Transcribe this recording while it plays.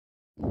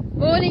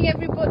Morning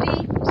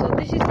everybody. So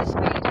this is the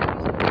spade I'm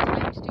using all the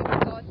time to do my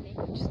gardening.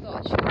 I just thought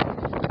I'd show you.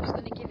 I'm just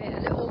going to give it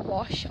a little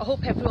wash. I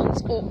hope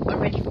everyone's up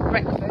and ready for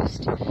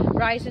breakfast.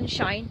 Rise and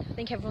shine. I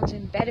think everyone's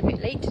in bed a bit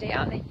late today,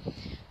 aren't they?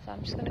 So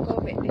I'm just going to go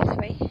a bit this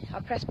way.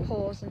 I'll press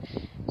pause and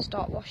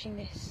start washing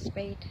this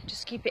spade.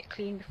 Just keep it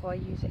clean before I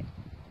use it.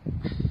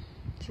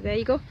 So there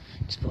you go.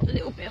 Just put a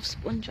little bit of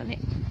sponge on it.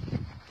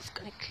 Just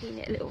going to clean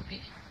it a little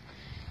bit.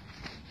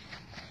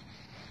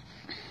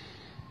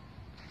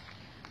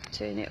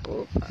 Turn it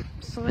over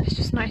so it's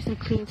just nice and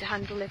clean to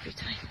handle every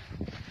time.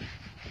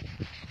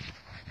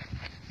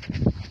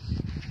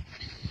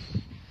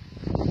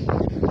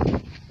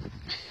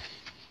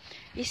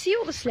 You see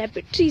all the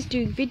celebrities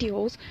doing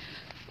videos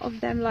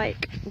of them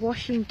like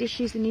washing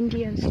dishes in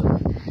India and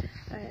stuff.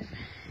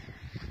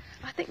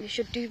 I think they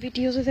should do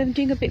videos of them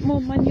doing a bit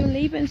more manual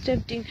labour instead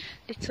of doing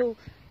little,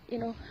 you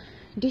know,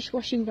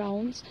 dishwashing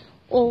rounds.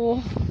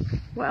 Or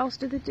what else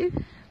do they do?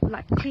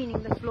 Like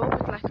cleaning the floor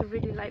with like a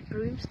really light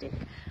broomstick.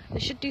 They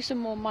should do some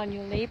more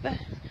manual labour,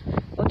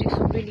 or do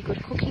some really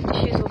good cooking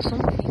dishes or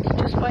something.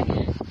 Just by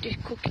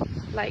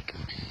like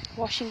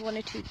washing one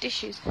or two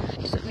dishes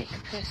doesn't make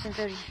a person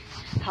very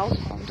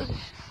housebound, does it?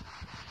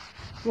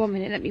 1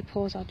 minute, let me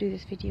pause. I'll do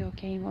this video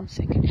again. 1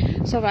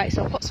 second. So right,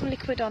 so I'll put some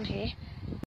liquid on here.